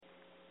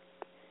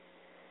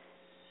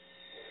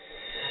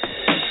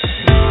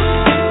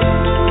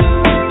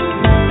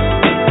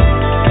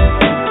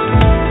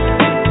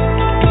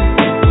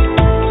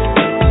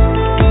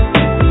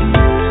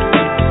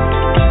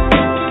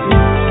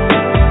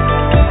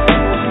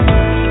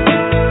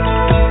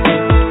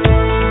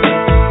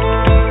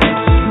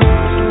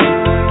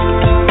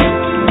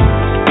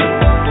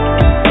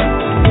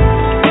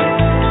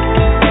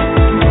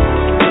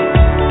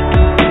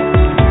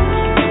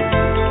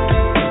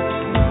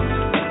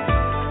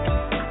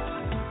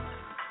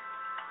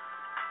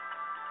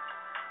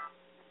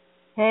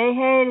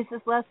Hey, this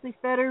is Leslie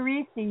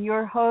Federici,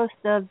 your host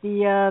of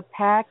the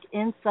PAC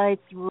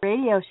Insights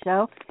radio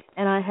show,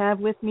 and I have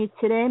with me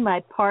today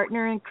my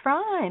partner in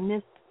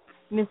crime,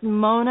 Miss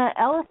Mona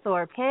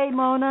Ellithorpe. Hey,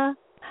 Mona.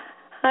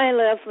 Hi,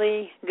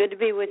 Leslie. Good to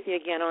be with you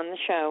again on the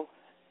show.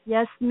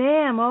 Yes,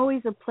 ma'am.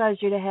 Always a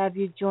pleasure to have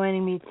you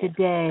joining me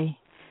today.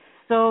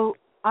 So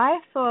I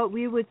thought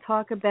we would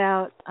talk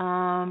about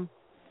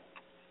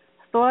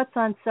thoughts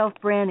on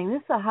self-branding.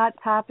 This is a hot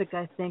topic,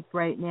 I think,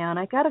 right now, and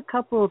I got a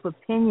couple of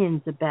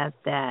opinions about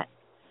that.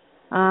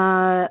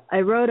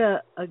 I wrote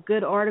a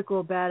good article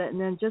about it, and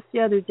then just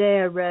the other day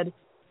I read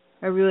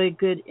a really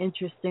good,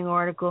 interesting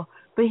article.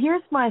 But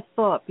here's my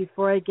thought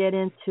before I get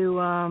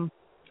into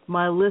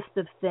my list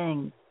of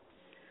things.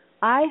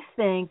 I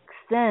think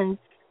since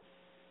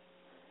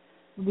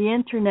the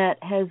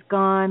Internet has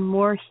gone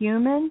more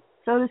human,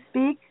 so to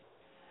speak,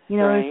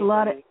 there's a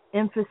lot of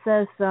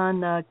emphasis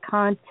on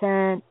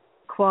content,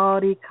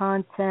 quality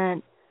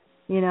content,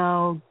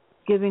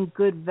 giving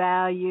good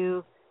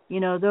value.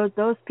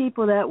 Those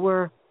people that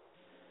were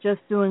just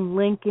doing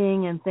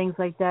linking and things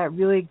like that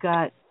really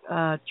got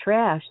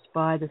trashed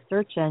by the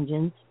search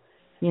engines.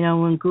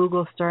 When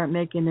Google started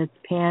making its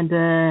Panda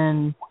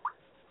and,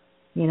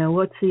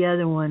 what's the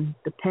other one?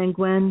 The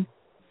Penguin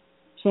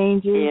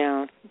changes?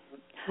 Yeah.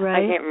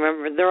 Right? I can't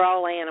remember. They're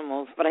all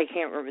animals, but I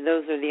can't remember.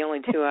 Those are the only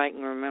two I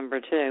can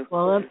remember, too.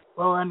 Well,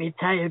 let me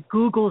tell you,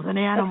 Google's an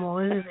animal,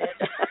 isn't it?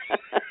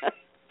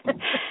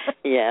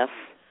 Yes.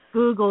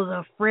 Google's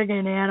a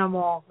friggin'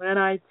 animal, and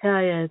I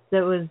tell you,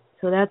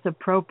 that's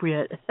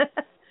appropriate.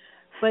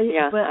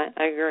 I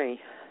agree.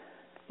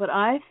 But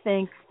I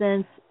think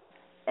since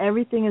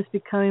everything is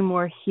becoming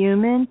more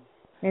human,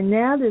 and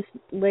now this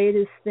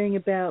latest thing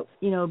about,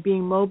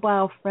 being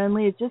mobile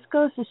friendly, it just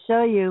goes to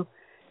show you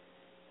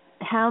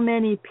how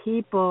many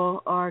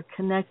people are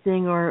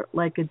connecting or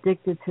like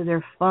addicted to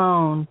their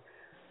phone.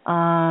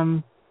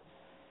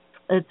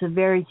 It's a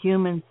very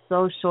human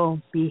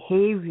social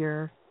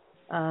behavior.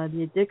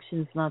 The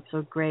addiction's not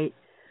so great.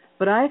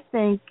 But I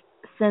think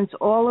since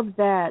all of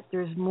that,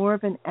 there's more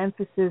of an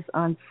emphasis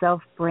on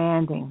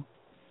self-branding.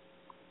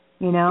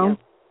 Yeah,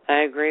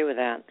 I agree with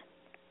that.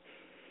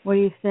 What do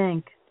you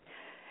think?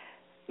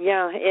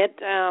 Yeah,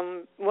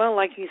 well,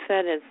 like you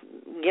said, it's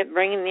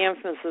bringing the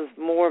emphasis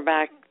more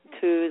back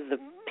to the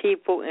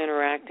people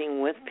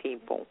interacting with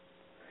people.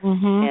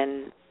 Mm-hmm.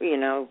 And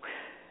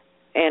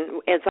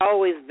it's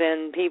always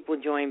been people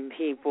join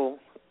people,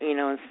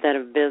 instead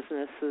of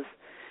businesses.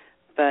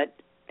 But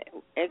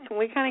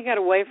we kind of got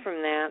away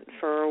from that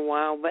for a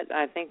while, but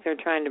I think they're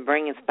trying to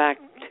bring us back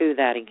to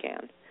that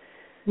again.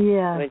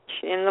 Yeah.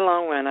 Which, in the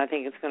long run, I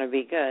think it's going to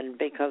be good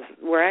because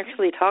we're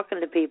actually talking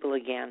to people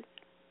again.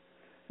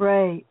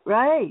 Right.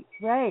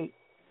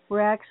 We're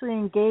actually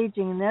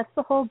engaging, and that's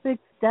the whole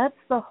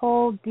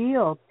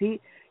deal. The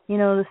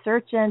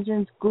search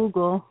engines,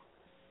 Google,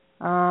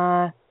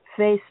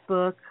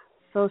 Facebook,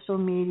 social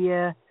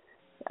media,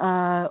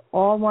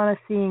 all want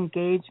to see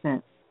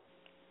engagement.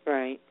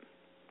 Right.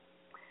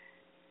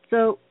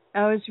 So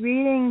I was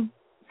reading,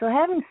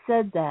 having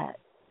said that,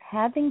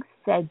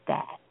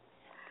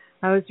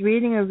 I was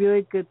reading a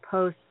really good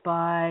post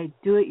by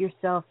Do It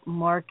Yourself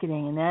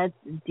Marketing, and that's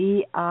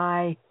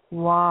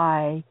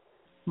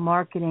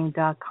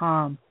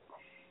DIYmarketing.com.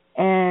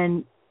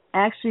 And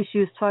actually she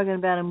was talking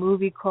about a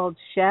movie called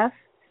Chef,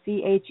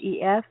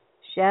 C-H-E-F,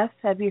 Chef.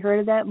 Have you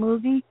heard of that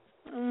movie?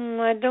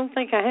 I don't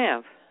think I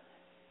have.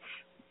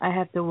 I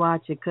have to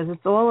watch it because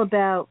it's all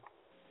about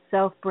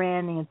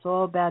self-branding. It's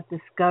all about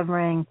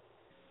discovering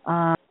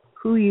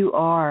who you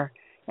are.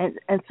 And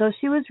so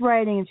she was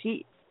writing, and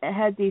she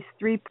had these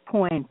 3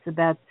 points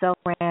about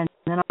self-branding,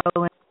 and then I'll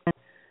go into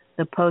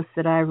the post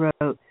that I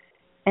wrote.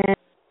 And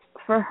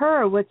for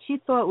her, what she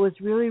thought was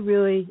really,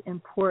 really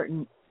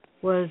important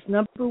was,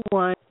 number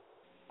 1,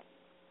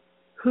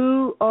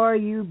 who are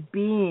you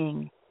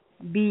being?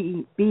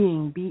 Being,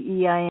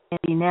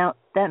 B-E-I-N-G. Now,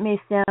 that may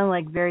sound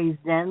like very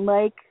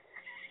Zen-like.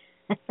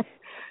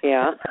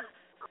 Yeah.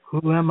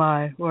 Who am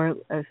I? Or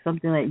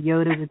something that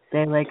Yoda would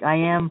say, like, I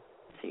am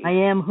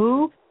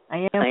who?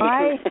 I am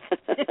I?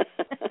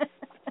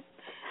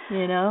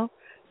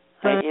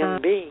 But, I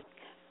am B.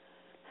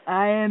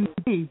 I am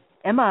B.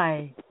 Am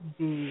I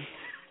B?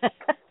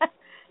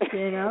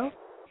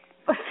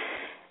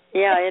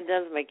 Yeah, it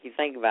does make you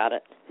think about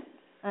it.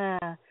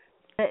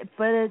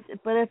 But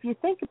if you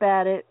think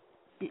about it,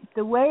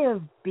 the way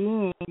of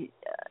being,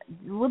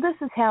 this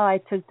is how I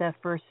took that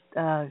first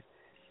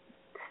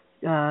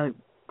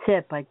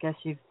tip, I guess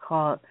you'd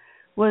call it,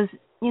 was,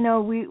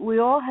 we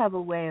all have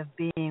a way of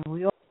being.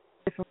 We all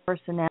have different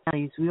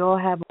personalities. We all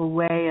have a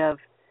way of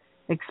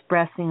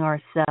expressing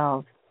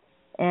ourselves.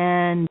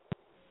 And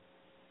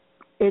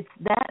it's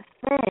that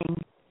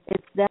thing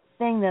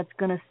that's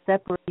going to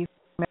separate you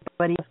from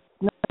everybody else.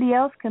 Nobody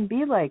else can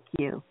be like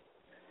you.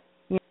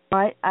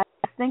 I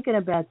was thinking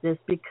about this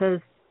because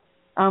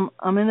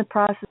I'm in the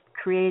process of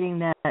creating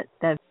that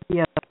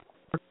video.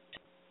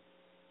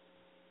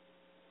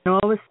 And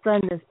all of a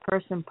sudden, this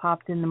person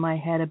popped into my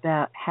head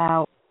about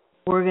how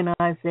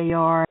organized they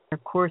are. Their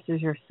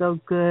courses are so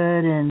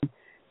good, and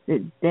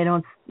They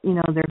don't,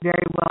 they're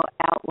very well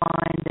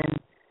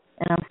outlined,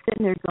 and I'm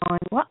sitting there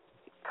going, what?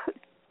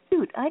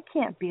 Shoot, I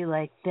can't be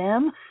like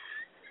them.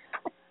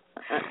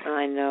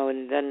 I know,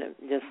 and doesn't it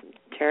just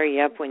tear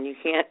you up when you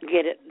can't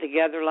get it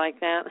together like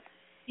that?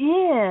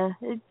 Yeah,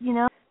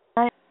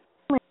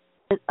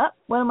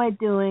 what am I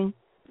doing?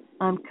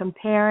 I'm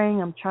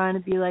comparing. I'm trying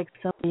to be like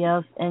somebody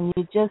else, and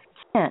you just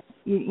can't.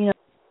 You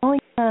only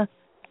come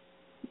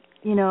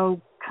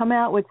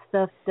out with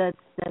stuff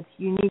that's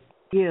unique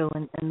to you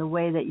and the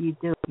way that you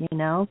do it.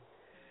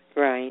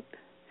 Right.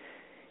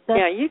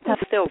 That's you can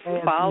still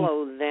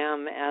follow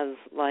them as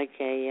like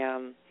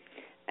a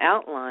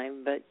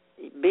outline, but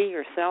be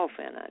yourself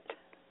in it.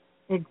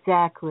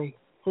 Exactly.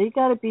 So you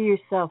got to be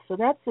yourself. So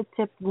that's the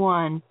tip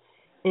one,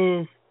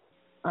 is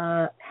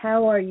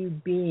how are you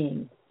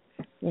being?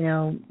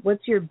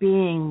 What's your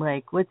being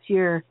like? What's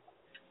your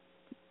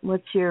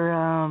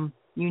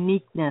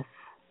uniqueness?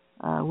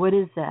 What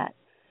is that?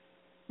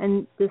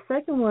 And the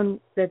second one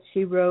that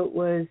she wrote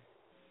was,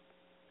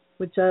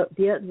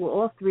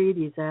 all three of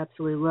these I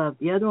absolutely love.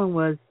 The other one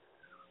was,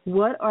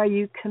 what are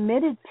you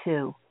committed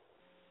to?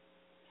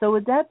 So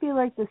would that be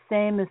like the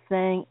same as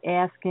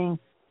asking,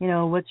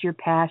 what's your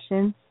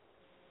passion?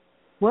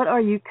 What are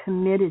you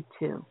committed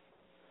to?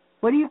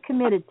 What are you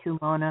committed to,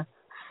 Mona?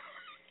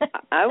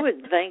 I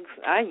would think,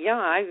 I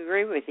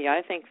agree with you.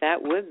 I think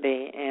that would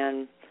be.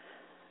 And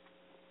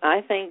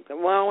I think,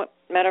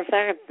 matter of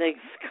fact, it's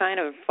kind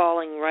of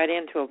falling right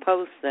into a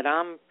post that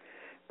I'm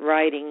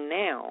writing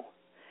now,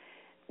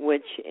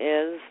 which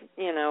is,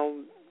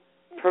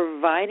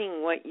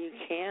 providing what you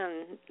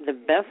can, the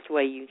best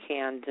way you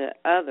can to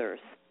others.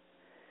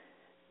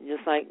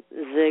 Just like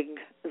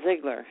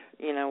Ziglar,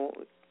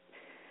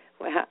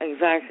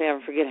 exactly, I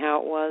forget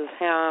how it was.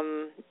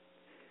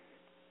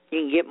 You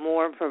can get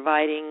more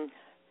providing.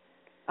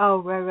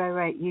 Oh,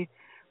 right.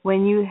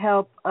 When you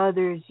help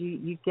others,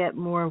 you get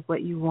more of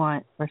what you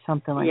want, or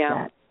something like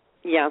that.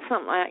 Yeah,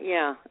 something like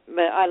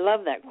But I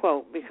love that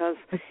quote because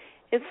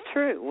it's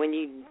true. When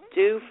you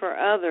do for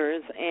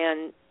others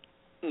and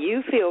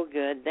you feel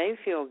good, they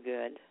feel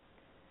good,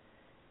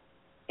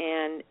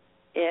 and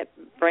it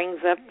brings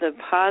up the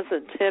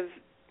positive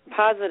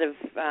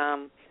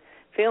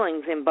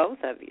feelings in both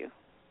of you.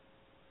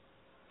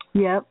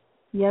 Yep,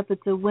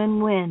 it's a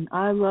win-win.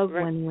 I love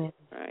win-win.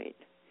 Right.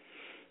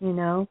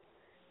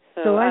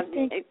 So I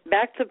think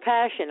back to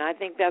passion. I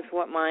think that's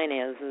what mine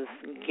is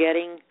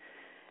getting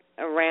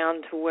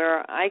around to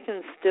where I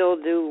can still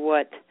do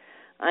what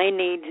I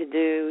need to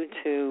do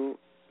to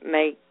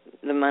make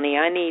the money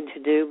I need to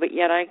do, but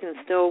yet I can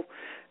still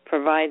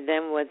provide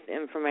them with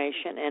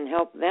information and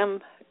help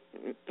them,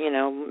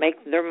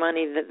 make their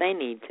money that they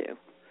need to.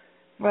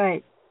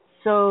 Right.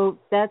 So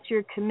that's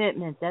your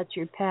commitment. That's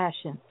your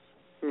passion.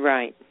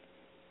 Right.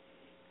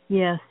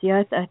 Yes.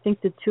 I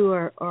think the two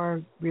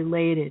are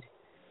related.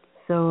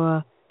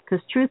 So,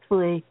 because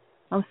truthfully,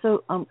 I'm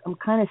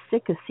kind of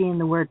sick of seeing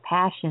the word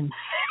passion.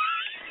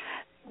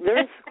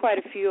 There's quite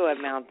a few of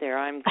them out there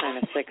I'm kind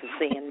of sick of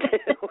seeing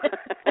too.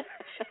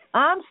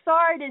 I'm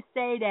sorry to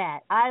say that.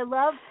 I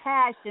love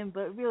passion,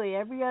 but really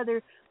every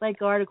other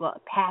article,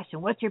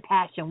 passion. What's your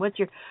passion?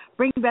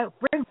 Bring back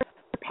your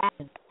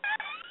passion.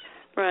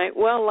 Right.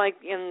 Well, like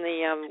in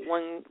the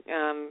one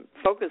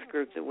focus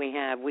group that we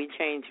have, we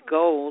changed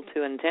goal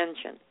to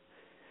intention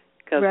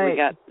because we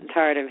got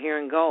tired of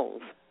hearing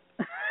goals.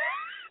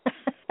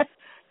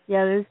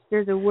 Yeah,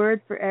 there's a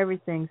word for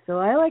everything. So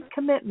I like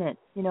commitment.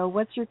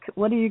 What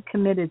are you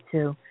committed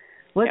to?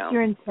 What's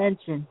your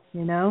intention?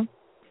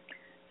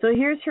 So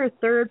here's her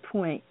third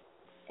point,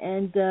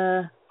 and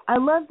I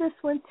love this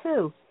one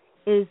too.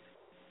 Is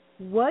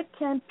what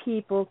can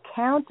people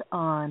count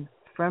on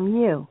from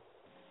you?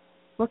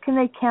 What can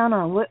they count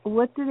on?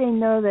 What do they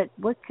know that?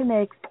 What can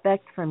they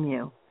expect from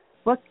you?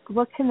 What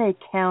can they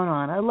count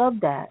on? I love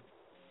that.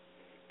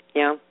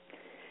 Yeah,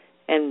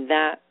 and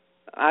that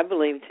I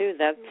believe too.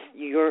 That's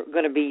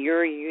going to be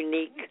your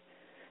unique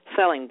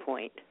selling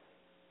point,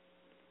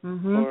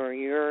 or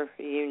your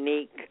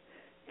unique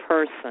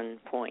person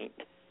point.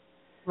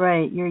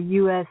 Right, your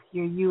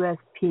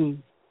USP.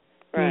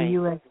 Right.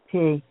 Your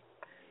USP.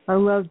 I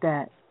love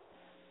that.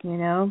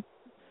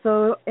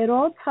 So it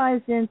all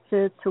ties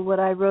into what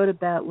I wrote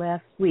about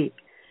last week.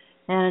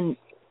 And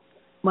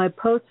my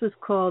post was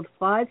called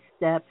 5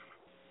 Steps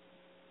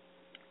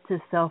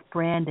to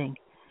Self-Branding.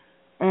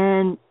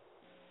 And,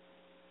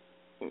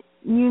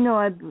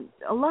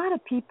 a lot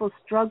of people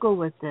struggle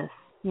with this.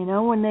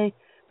 When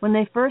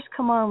they first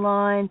come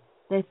online,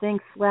 they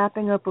think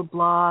slapping up a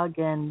blog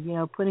and,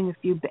 putting a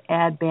few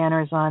ad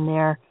banners on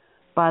there,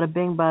 bada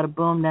bing, bada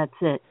boom, that's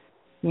it.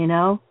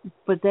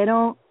 But they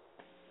don't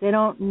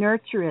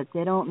nurture it.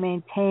 They don't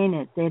maintain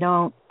it. They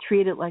don't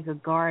treat it like a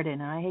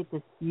garden. I hate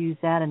to use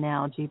that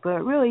analogy, but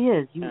it really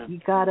is. You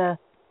got to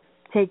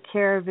take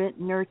care of it,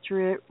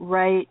 nurture it,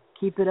 write,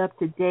 keep it up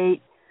to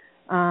date,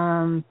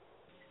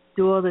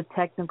 do all the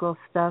technical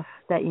stuff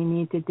that you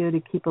need to do to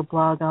keep a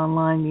blog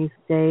online these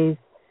days.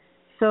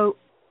 So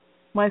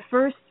my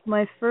first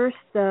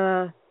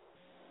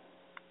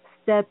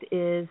step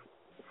is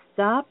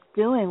stop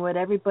doing what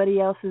everybody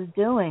else is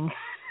doing.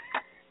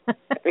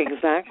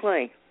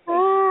 Exactly.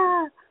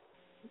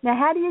 Now,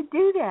 how do you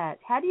do that?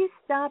 How do you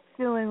stop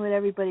doing what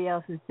everybody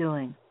else is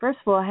doing? First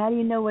of all, how do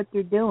you know what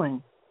they're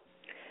doing?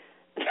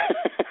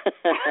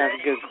 That's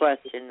a good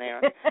question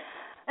there.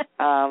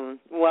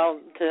 Well,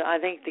 I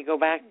think to go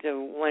back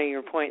to one of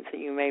your points that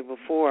you made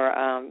before,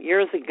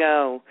 years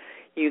ago,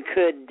 you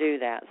could do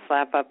that,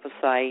 slap up a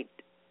site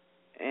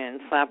and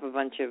slap a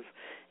bunch of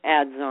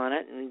ads on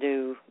it and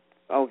do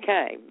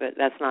okay, but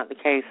that's not the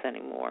case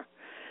anymore.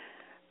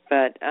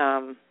 But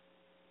I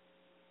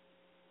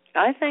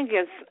think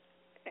it's,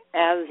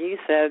 as you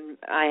said,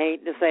 I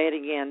hate to say it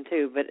again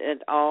too, but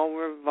it all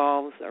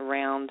revolves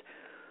around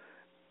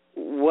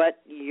what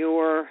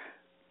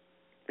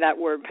that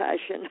word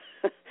passion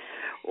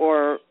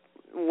or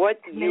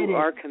what you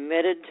are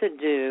committed to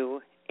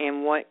do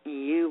and what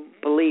you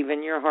believe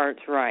in your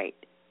heart's right.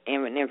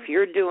 And if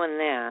you're doing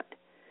that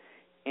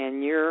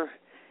and you're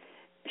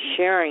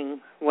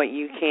sharing what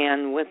you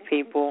can with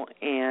people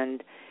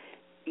and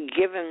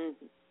giving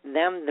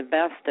them the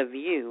best of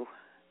you,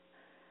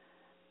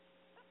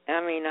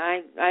 I mean,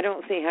 I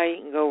don't see how you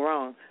can go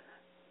wrong.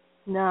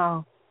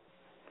 No,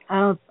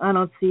 I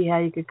don't see how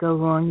you could go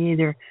wrong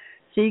either.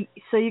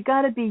 So you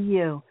got to be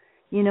you.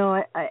 You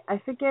know,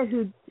 I forget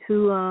who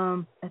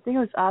I think it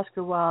was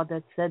Oscar Wilde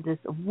that said this,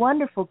 a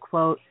wonderful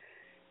quote,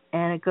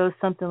 and it goes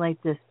something like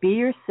this: be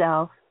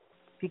yourself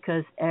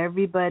because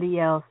everybody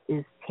else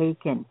is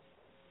taken.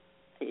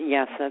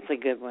 Yes, that's a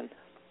good one.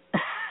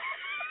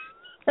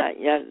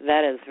 Yeah,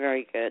 that is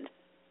very good.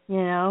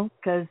 You know,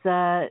 because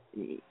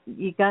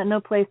you got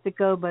no place to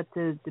go but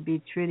to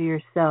be true to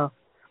yourself.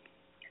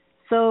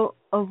 So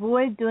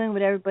avoid doing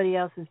what everybody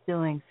else is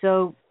doing.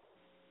 So,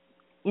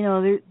 you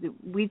know,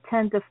 we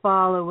tend to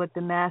follow what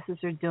the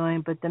masses are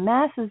doing, but the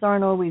masses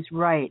aren't always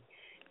right.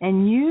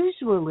 And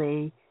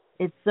usually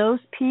it's those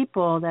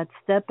people that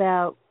step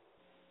out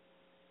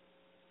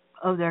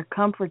of their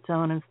comfort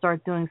zone and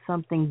start doing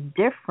something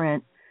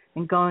different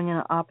and going in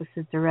the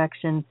opposite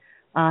direction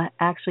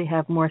actually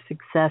have more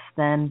success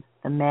than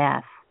the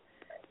mass.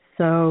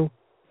 So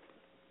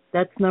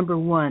that's number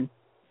one.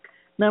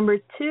 Number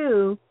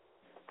two,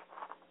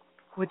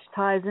 which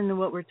ties into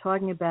what we're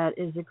talking about,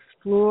 is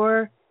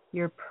explore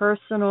your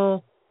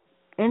personal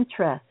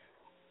interests.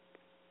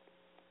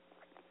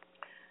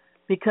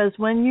 Because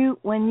when you,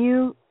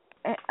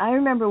 I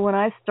remember when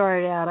I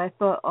started out, I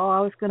thought,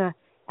 I was going to,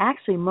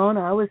 actually,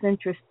 Mona, I was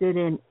interested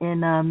in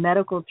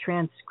medical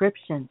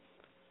transcription.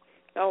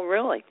 Oh,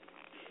 really?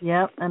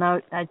 Yep, and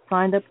I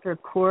signed up for a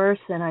course,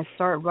 and I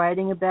started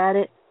writing about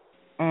it,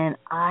 and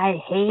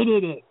I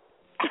hated it.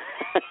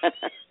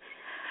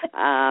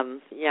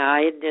 Yeah,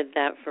 I did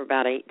that for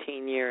about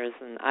 18 years,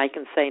 and I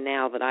can say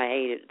now that I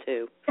hate it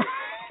too.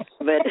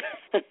 But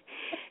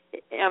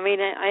I mean,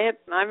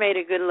 I made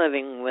a good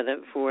living with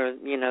it for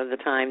the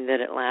time that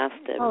it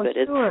lasted. Oh, but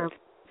sure.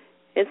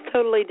 It's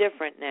totally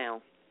different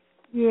now.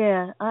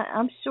 Yeah,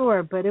 I'm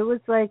sure, but it was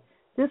like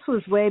this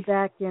was way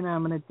back in.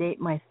 I'm going to date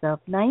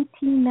myself.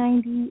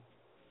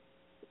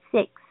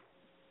 1996.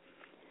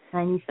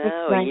 96.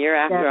 Oh, a year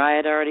after I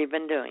had already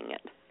been doing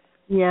it.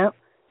 Yep.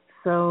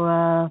 So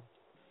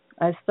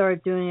I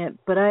started doing it,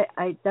 but I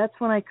that's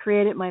when I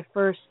created my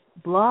first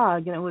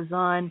blog, and it was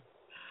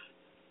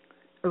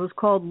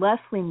called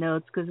Leslie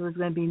Notes because it was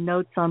going to be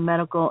notes on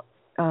medical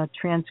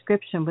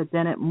transcription, but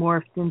then it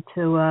morphed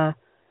into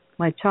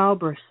my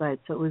childbirth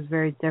site, so it was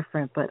very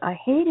different. But I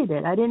hated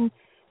it. I didn't,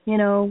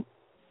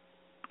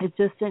 it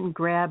just didn't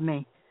grab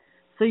me.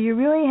 So you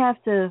really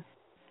have to,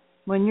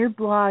 when you're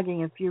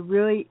blogging, if you're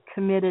really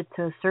committed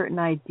to a certain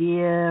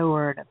idea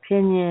or an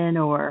opinion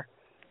or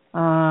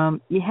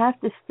you have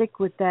to stick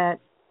with that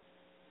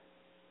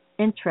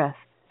interest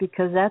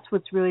because that's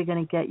what's really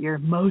going to get your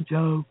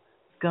mojo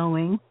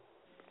going.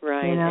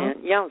 Right,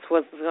 and it's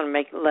what's going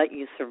to let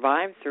you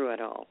survive through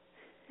it all.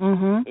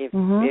 Mm-hmm.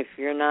 If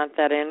you're not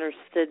that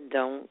interested,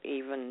 don't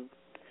even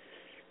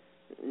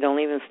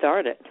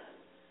start it.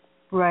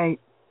 Right,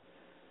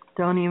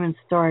 don't even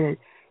start it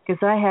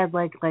because I had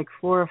like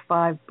 4 or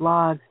 5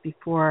 blogs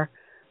before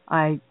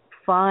I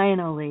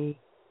finally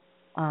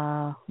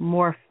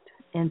morphed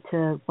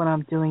into what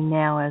I'm doing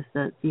now as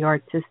the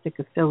artistic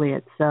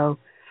affiliate. So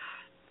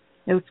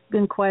it's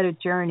been quite a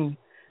journey.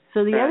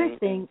 So the other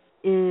thing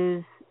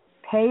is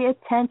pay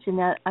attention.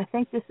 Now, I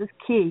think this is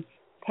key.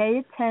 Pay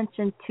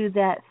attention to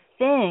that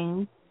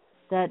thing,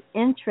 that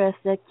interest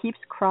that keeps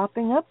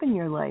cropping up in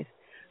your life.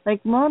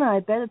 Like Mona, I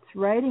bet it's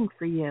writing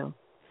for you.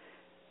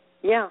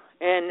 Yeah,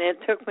 and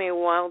it took me a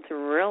while to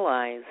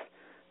realize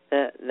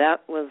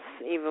that was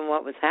even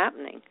what was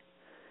happening.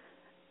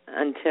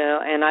 And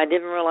I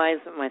didn't realize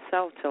it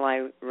myself till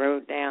I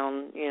wrote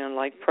down,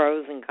 like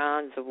pros and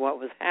cons of what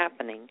was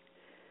happening.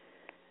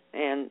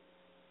 And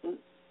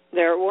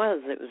there it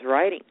was. It was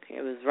writing.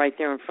 It was right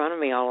there in front of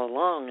me all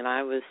along, and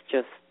I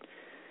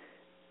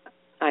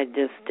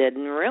just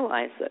didn't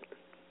realize it.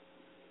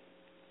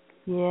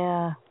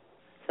 Yeah.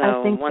 So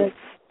I think once,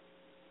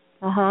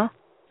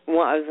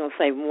 well, I was going to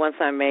say, once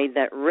I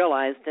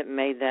realized it,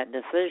 made that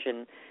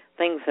decision,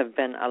 things have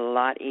been a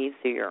lot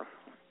easier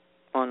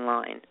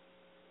online.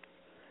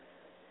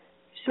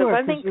 Sure.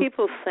 Because I think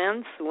people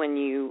sense when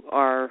you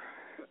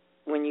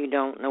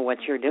don't know what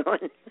you're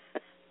doing.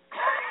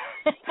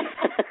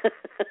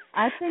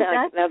 I think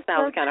that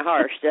sounds kind of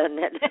harsh, doesn't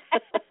it?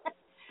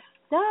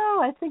 No,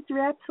 I think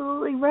you're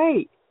absolutely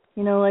right.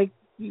 You know, like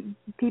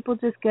people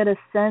just get a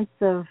sense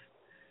of,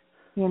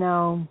 you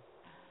know,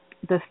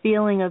 the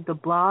feeling of the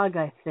blog,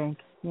 I think,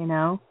 you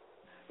know.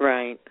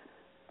 Right.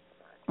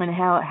 And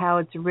how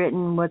it's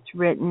written, what's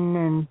written,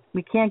 and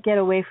we can't get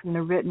away from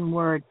the written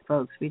word,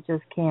 folks. We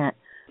just can't.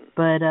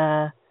 But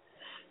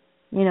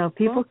you know,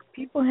 people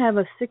have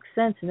a sixth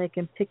sense and they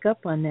can pick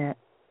up on that.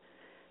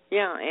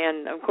 Yeah,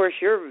 and of course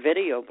your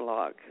video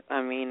blog.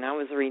 I mean, I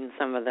was reading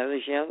some of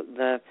those,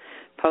 the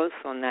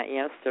posts on that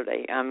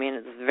yesterday. I mean,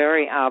 it's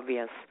very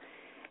obvious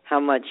how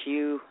much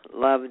you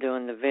love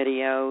doing the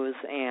videos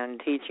and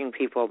teaching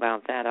people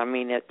about that. I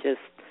mean, it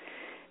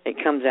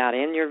comes out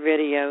in your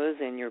videos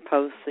and your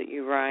posts that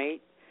you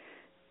write,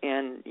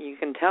 and you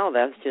can tell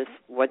that's just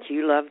what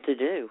you love to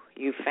do.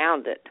 You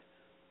found it.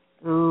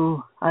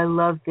 Ooh, I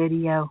love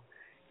video.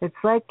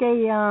 It's like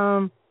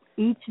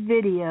each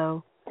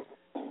video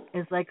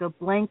is like a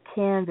blank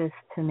canvas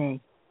to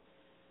me.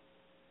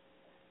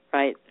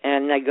 Right,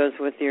 and that goes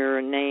with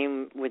your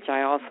name, which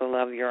I also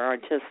love, your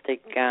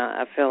artistic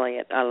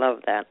affiliate. I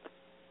love that.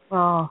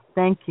 Oh,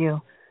 thank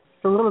you.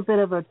 It's a little bit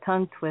of a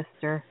tongue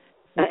twister.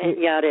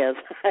 Yeah, it is.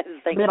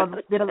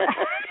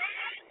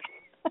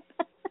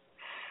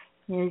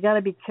 Yeah, you got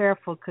to be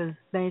careful because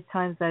many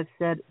times I've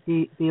said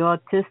the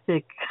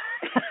autistic.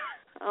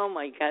 Oh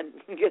my God,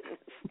 goodness.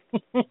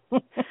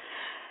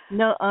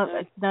 No,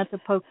 not to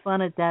poke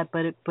fun at that,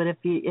 but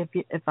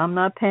if I'm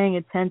not paying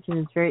attention,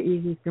 it's very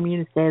easy for me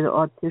to say the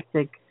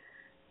autistic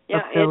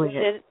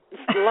affiliate.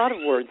 It's a lot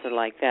of words are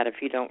like that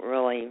if you don't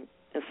really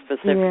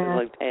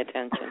specifically pay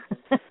attention.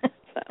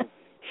 So.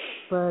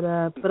 But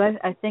I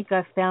think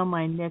I found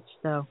my niche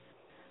though.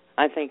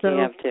 I think you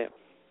have too.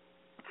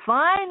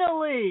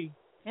 Finally,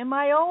 in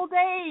my old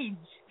age.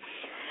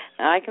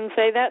 I can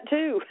say that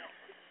too.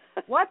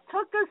 What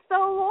took us so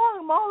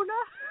long,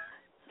 Mona?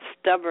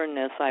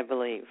 Stubbornness, I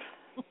believe.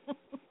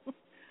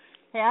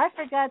 Hey, I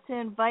forgot to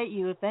invite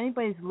you. If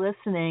anybody's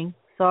listening,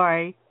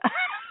 sorry.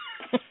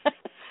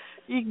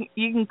 you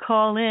can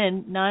call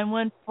in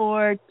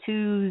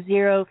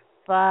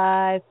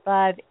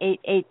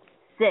 914-205-5886.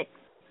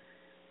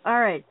 All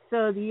right.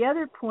 So the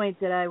other point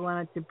that I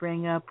wanted to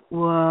bring up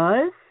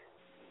was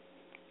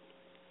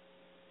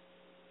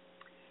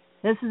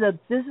this is a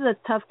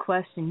tough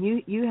question.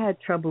 You had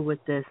trouble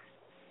with this.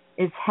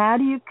 Is how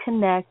do you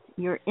connect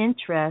your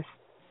interest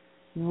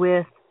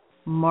with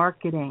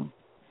marketing?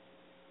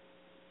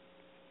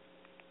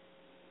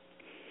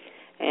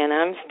 And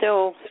I'm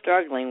still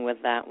struggling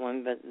with that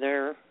one, but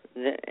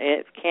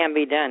it can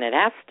be done. It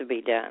has to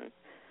be done.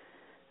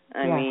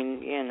 I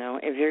mean, you know,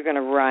 if you're going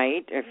to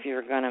write, if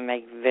you're going to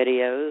make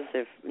videos,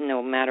 if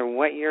no matter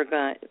what you're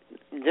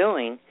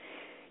doing,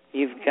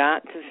 you've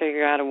got to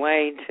figure out a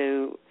way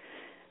to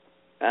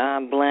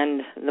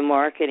blend the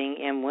marketing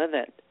in with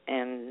it,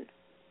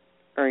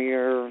 or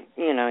you're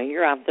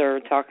out there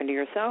talking to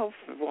yourself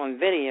on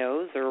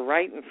videos or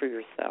writing for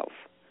yourself.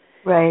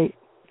 Right.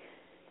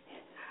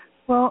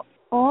 Well,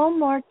 all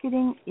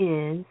marketing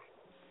is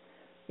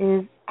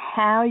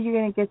how you're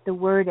going to get the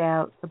word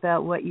out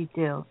about what you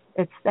do.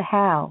 It's the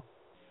how.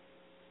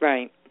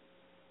 Right.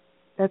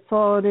 That's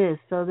all it is.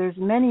 So there's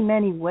many,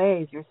 many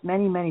ways. There's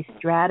many, many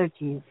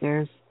strategies.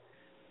 There's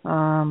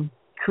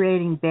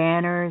creating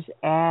banners,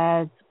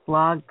 ads,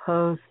 blog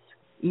posts,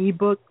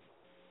 ebook,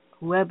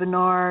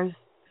 webinars,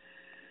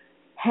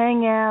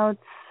 hangouts,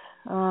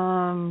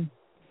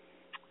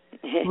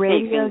 radio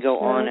you can go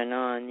shows. on and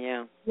on,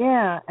 yeah.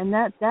 Yeah, and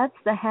that's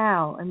the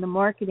how and the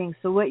marketing.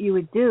 So what you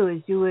would do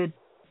is the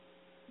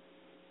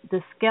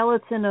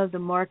skeleton of the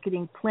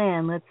marketing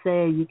plan, let's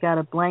say you got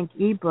a blank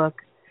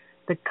ebook,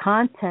 the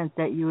content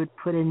that you would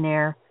put in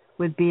there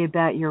would be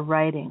about your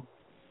writing.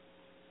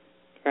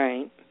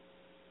 Right.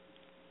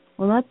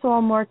 Well, that's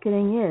all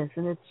marketing is,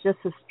 and it's just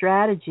a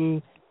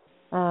strategy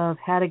of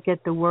how to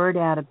get the word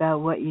out about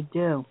what you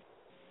do.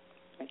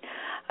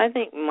 I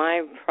think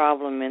my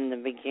problem in the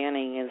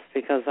beginning is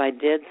because I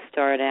did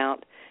start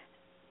out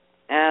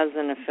as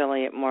an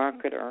affiliate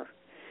marketer.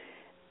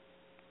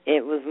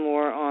 It was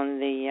more on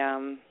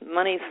the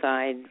money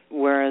side,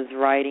 whereas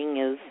writing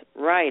is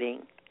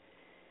writing.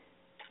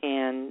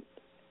 And,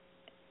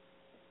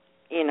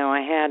 you know,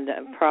 I had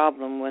a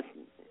problem with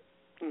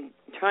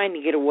trying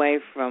to get away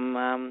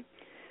from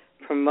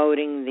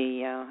promoting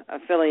the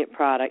affiliate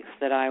products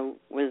that I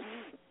was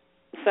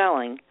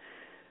selling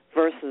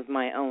versus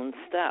my own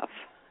stuff.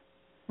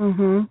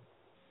 Mm-hmm.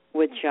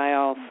 Which I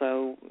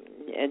also,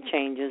 it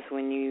changes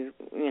when you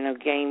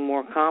gain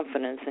more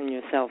confidence in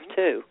yourself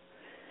too.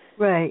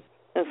 Right.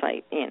 It's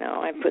like,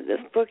 I put this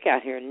book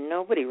out here.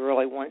 Nobody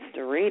really wants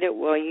to read it.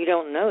 Well, you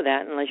don't know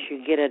that unless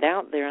you get it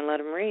out there and let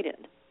them read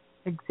it.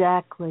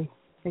 Exactly.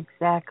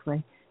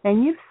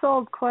 And you've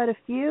sold quite a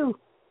few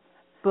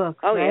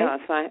books, Oh, right? yes,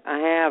 I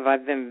have.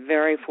 I've been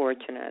very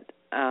fortunate.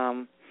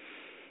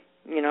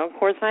 Of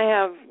course, I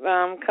have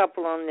a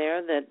couple on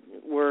there that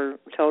were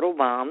total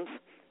bombs,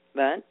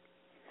 but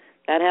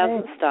that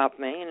hasn't stopped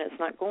me, and it's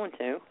not going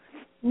to.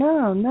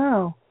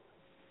 No.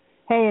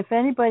 Hey, if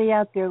anybody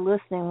out there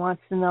listening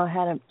wants to know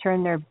how to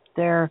turn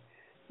their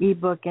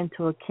ebook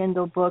into a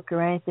Kindle book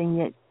or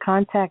anything,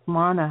 contact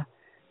Mana.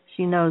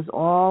 She knows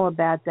all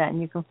about that,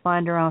 and you can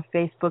find her on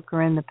Facebook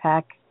or in the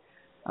PAC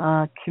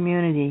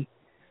community.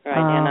 Right,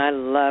 and I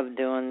love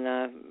doing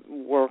the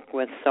work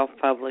with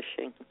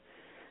self-publishing.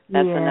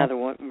 That's another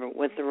one.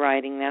 With the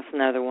writing, that's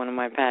another one of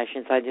my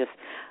passions.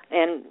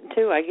 And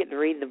too, I get to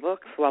read the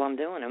books while I'm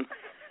doing them.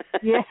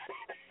 Yeah.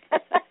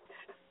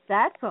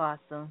 That's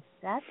awesome.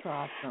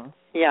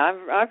 Yeah,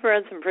 I've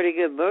read some pretty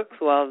good books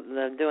while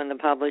doing the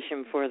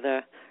publishing for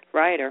the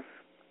writer.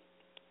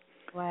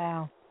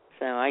 Wow.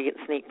 So I get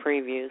sneak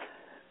previews.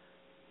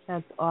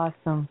 That's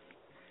awesome.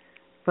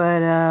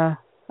 But, all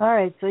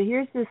right, so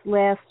here's this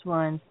last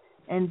one,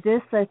 and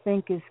this I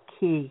think is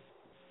key.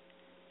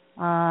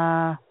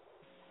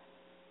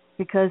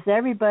 Because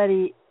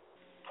everybody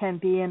can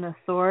be an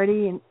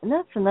authority, and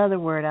that's another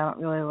word I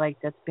don't really like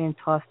that's being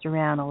tossed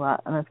around a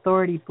lot, an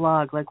authority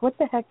blog. Like, what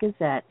the heck is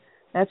that?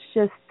 That's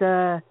just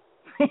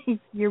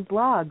your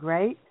blog,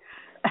 right?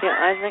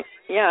 I think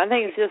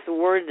it's just a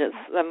word that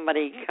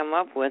somebody come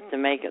up with to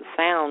make it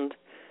sound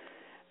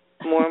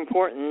more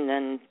important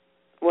than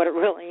what it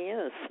really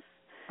is.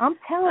 I'm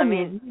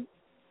telling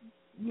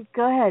you.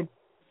 Go ahead.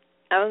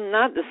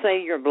 Not to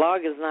say your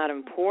blog is not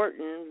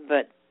important,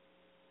 but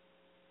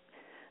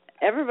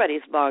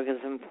everybody's blog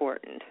is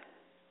important.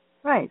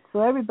 Right,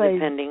 so everybody's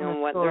depending on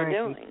what they're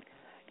doing.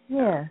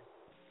 Yeah,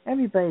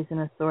 everybody's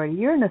an authority.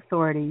 You're an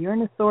authority. You're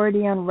an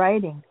authority on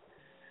writing.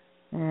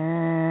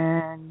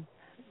 And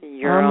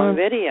you're on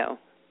video.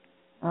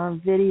 On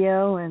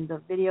video, and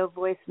the video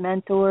voice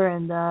mentor,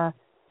 and the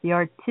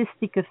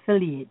artistic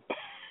affiliate.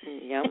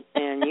 Yep,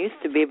 and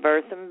used to be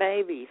birthing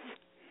babies.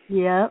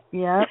 Yep.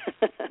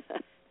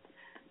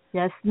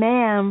 Yes,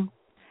 ma'am.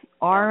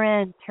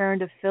 RN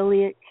turned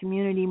affiliate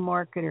community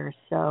marketer.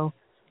 So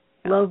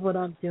love what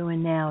I'm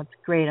doing now. It's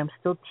great. I'm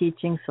still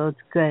teaching, so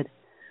it's good.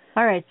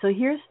 All right, so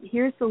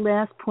here's the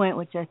last point,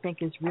 which I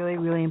think is really,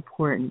 really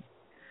important.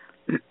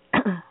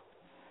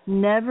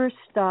 Never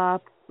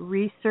stop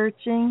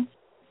researching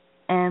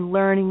and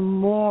learning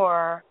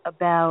more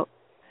about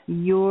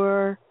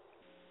your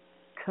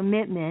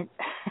commitment.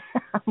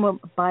 I'm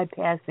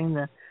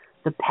bypassing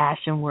the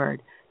passion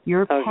word.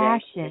 Your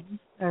passion,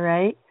 all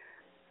right?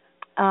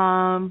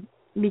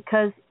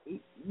 Because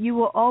you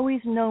will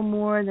always know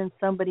more than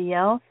somebody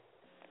else.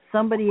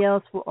 Somebody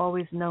else will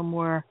always know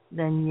more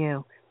than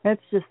you.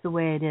 That's just the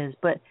way it is.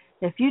 But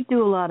if you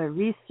do a lot of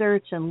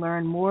research and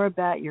learn more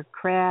about your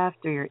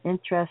craft or your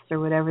interest or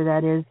whatever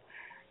that is,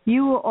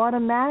 you will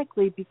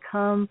automatically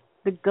become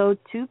the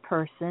go-to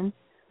person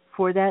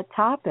for that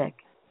topic.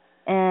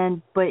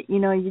 But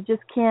you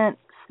just can't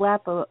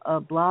slap a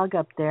blog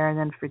up there and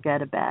then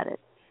forget about it.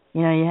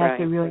 You have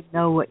to really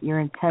know what your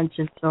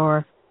intentions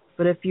are.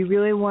 But if you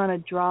really want to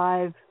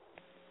drive,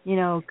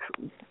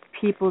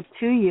 people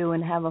to you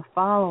and have a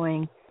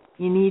following,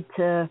 you need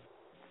to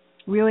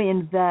really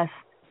invest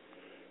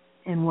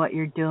in what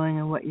you're doing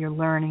and what you're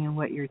learning and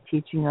what you're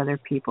teaching other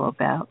people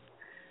about.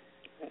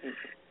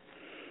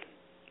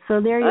 So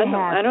there you have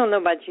it. I don't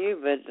know about you,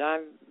 but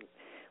of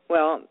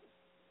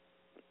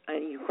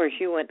course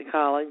you went to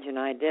college and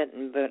I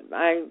didn't, but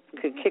I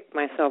could kick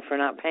myself for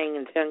not paying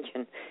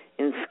attention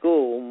in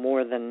school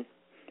more than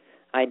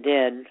I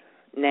did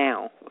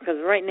now. Because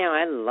right now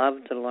I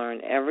love to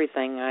learn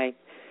everything. I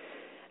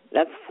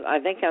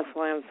think that's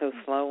why I'm so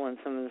slow on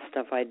some of the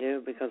stuff I do,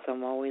 because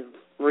I'm always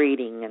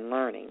reading and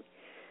learning.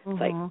 It's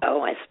like,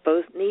 I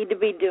need to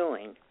be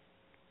doing.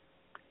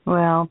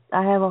 Well,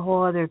 I have a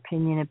whole other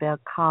opinion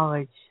about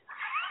college.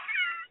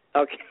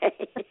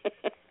 Okay.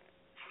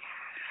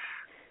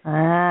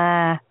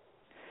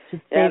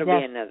 That'll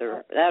be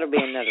another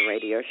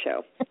radio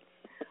show.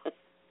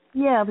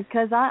 Yeah,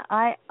 because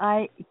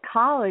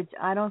college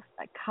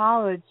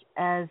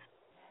as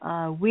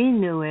we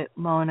knew it,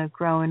 Mona,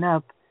 growing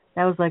up,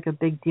 that was like a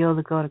big deal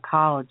to go to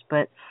college.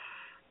 But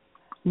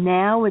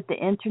now with the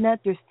internet,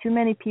 there's too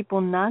many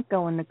people not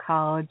going to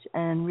college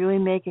and really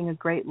making a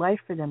great life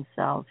for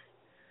themselves.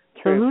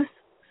 True.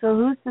 So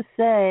who's to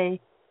say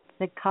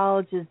that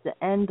college is the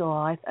end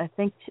all? I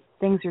think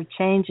things are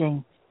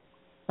changing,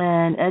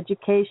 and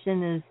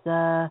education is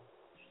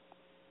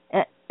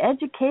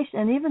education,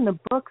 and even the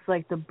books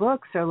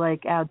are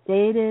like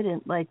outdated,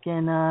 and like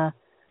in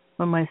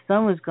when my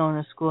son was going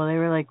to school, they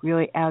were like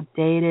really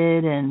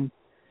outdated, and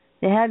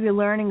they have you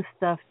learning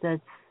stuff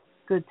that's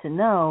good to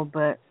know,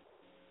 but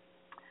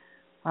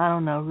I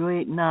don't know,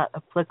 really not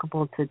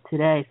applicable to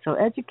today. So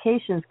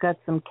education's got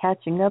some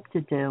catching up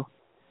to do.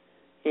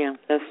 Yeah,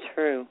 that's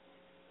true.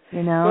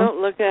 Well,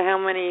 look at how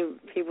many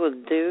people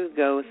do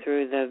go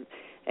through the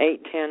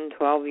 8, 10,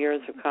 12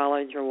 years of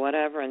college or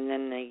whatever, and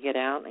then they get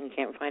out and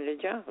can't find a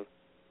job.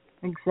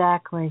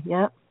 Exactly,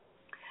 yep.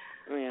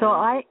 Yeah.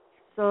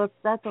 So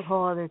that's a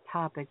whole other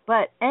topic.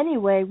 But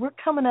anyway, we're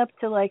coming up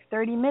to like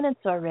 30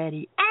 minutes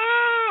already.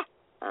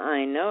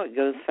 I know, it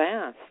goes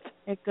fast.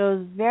 It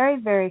goes very,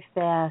 very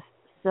fast.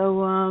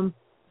 So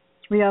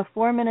we have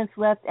 4 minutes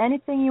left.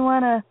 Anything you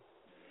want to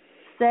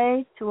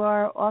say to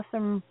our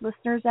awesome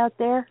listeners out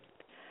there?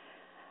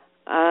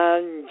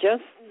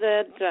 Just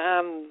that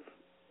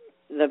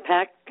the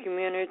PAC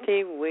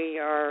community, we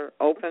are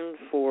open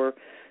for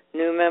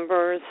new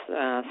members,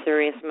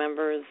 serious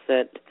members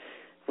that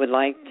would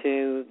like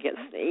to get,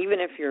 even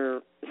if you're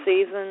a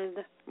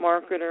seasoned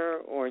marketer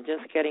or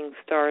just getting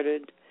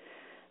started.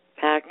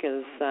 PAC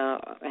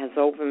has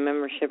open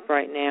membership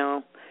right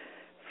now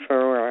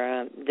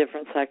for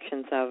different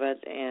sections of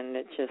it, and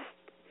it just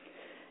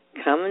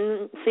come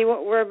and see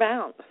what we're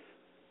about.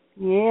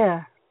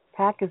 Yeah,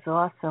 PAC is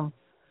awesome.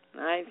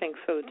 I think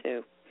so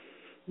too.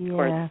 Yeah. Of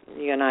course,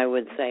 you and I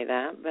would say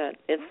that, but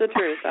it's the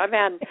truth. I've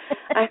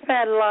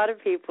had a lot of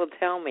people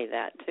tell me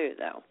that too,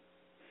 though.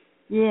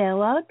 Yeah, a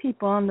lot of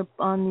people on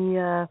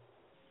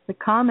the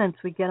comments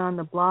we get on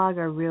the blog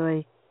are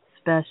really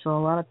special.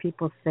 A lot of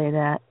people say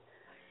that.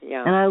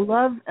 Yeah. And I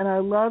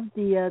love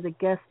the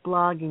guest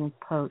blogging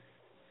posts.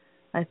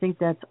 I think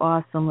that's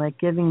awesome, like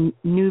giving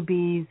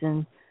newbies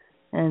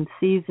and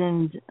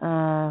seasoned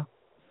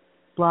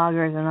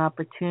bloggers an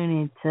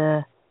opportunity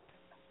to,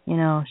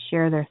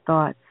 share their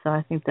thoughts. So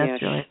I think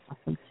that's really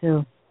awesome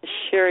too.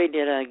 Sherry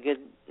did a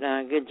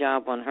good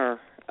job on her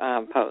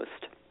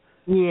post.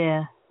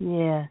 Yeah.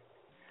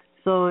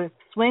 So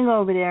swing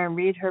over there and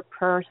read her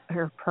post. We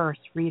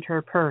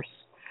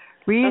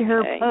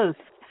knew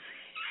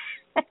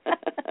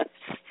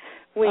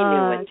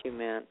what you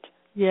meant.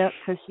 Yeah,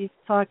 because she's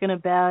talking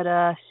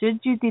about should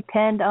you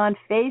depend on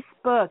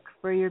Facebook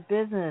for your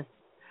business?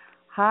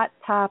 Hot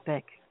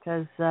topic,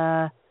 because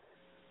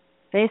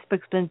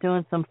Facebook's been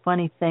doing some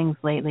funny things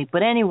lately.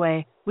 But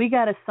anyway, we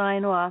got to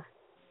sign off.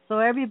 So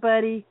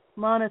everybody,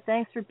 Mona,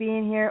 thanks for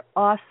being here.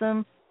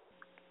 Awesome.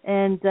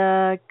 And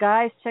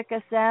guys, check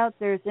us out.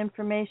 There's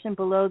information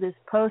below this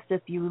post.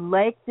 If you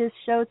like this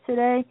show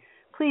today,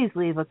 please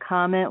leave a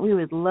comment. We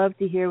would love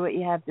to hear what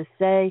you have to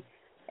say.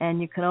 And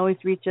you can always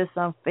reach us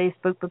on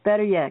Facebook. But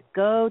better yet,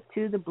 go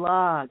to the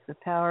blog, the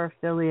Power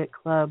Affiliate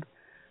Club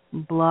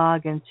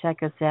blog, and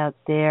check us out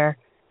there.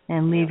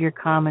 And leave your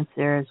comments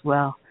there as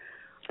well.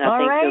 I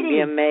think you'll be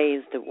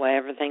amazed at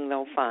everything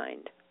they'll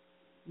find.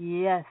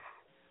 Yes,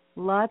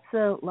 lots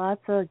of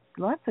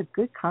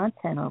good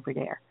content over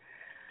there.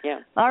 Yeah.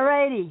 All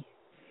righty,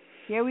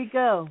 here we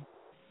go.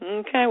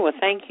 Okay. Well,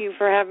 thank you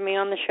for having me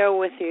on the show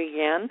with you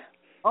again.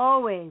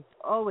 Always.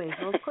 Well,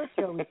 of course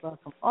you're always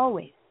welcome.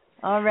 Always.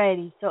 All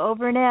righty. So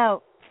over and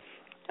out.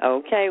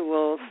 Okay.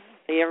 We'll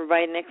see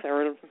everybody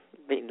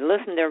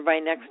listen to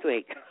everybody next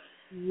week.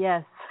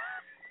 Yes.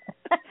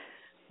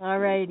 All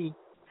righty.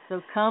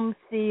 So come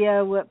see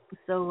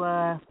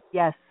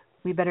yes,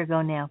 we better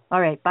go now. All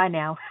right, bye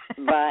now.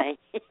 Bye.